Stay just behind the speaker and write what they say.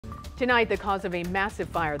Tonight, the cause of a massive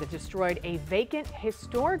fire that destroyed a vacant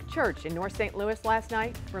historic church in North St. Louis last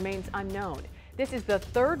night remains unknown. This is the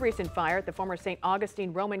third recent fire at the former St.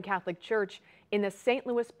 Augustine Roman Catholic Church in the St.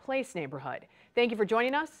 Louis Place neighborhood. Thank you for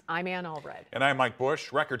joining us. I'm Ann Allred. And I'm Mike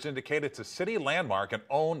Bush. Records indicate it's a city landmark and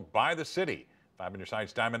owned by the city. 5 on your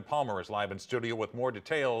side's Diamond Palmer is live in studio with more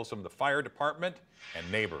details from the fire department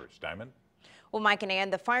and neighbors. Diamond? Well, Mike and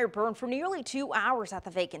Ann, the fire burned for nearly 2 hours at the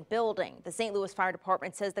vacant building. The St. Louis Fire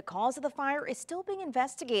Department says the cause of the fire is still being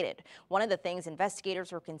investigated. One of the things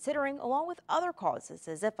investigators are considering, along with other causes,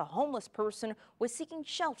 is if a homeless person was seeking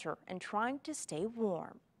shelter and trying to stay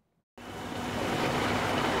warm.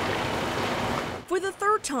 For the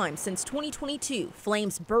third time since 2022,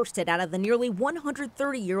 flames bursted out of the nearly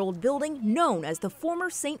 130-year-old building known as the former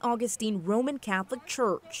St. Augustine Roman Catholic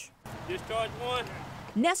Church. Discharge 1.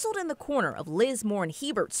 Nestled in the corner of Lismore and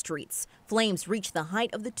Hebert streets, flames reached the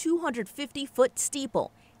height of the 250-foot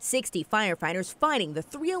steeple. 60 firefighters fighting the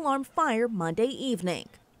 3-alarm fire Monday evening.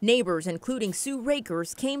 Neighbors, including Sue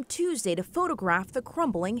Rakers, came Tuesday to photograph the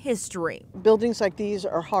crumbling history. Buildings like these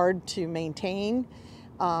are hard to maintain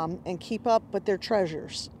and keep up, but they're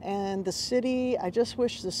treasures. And the city, I just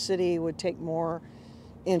wish the city would take more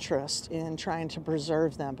interest in trying to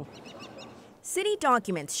preserve them. City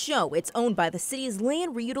documents show it's owned by the city's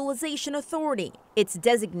Land Reutilization Authority. It's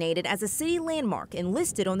designated as a city landmark and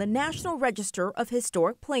listed on the National Register of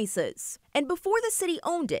Historic Places. And before the city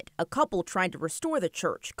owned it, a couple tried to restore the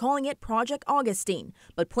church, calling it Project Augustine.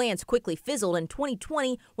 But plans quickly fizzled in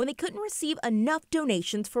 2020 when they couldn't receive enough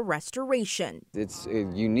donations for restoration. It's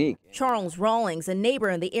unique. Charles Rawlings, a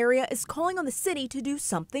neighbor in the area, is calling on the city to do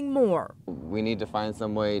something more. We need to find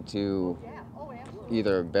some way to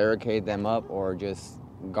either barricade them up or just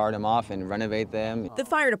guard them off and renovate them. The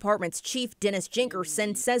fire department's Chief Dennis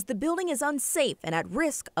Jenkerson says the building is unsafe and at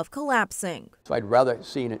risk of collapsing. So I'd rather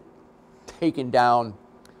seen it taken down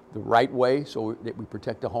the right way so that we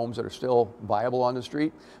protect the homes that are still viable on the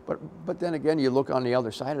street. But then again, you look on the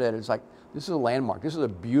other side of that, it's like, this is a landmark. This is a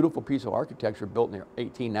beautiful piece of architecture built in the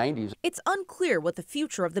 1890s. It's unclear what the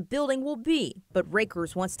future of the building will be, but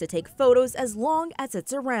Rakers wants to take photos as long as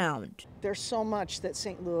it's around. There's so much that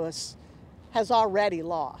St. Louis has already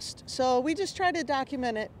lost. So we just try to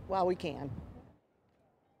document it while we can.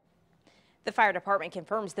 The fire department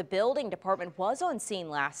confirms the building department was on scene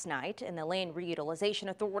last night, and the Land Reutilization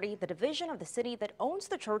Authority, the division of the city that owns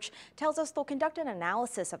the church, tells us they'll conduct an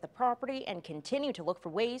analysis of the property and continue to look for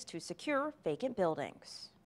ways to secure vacant buildings.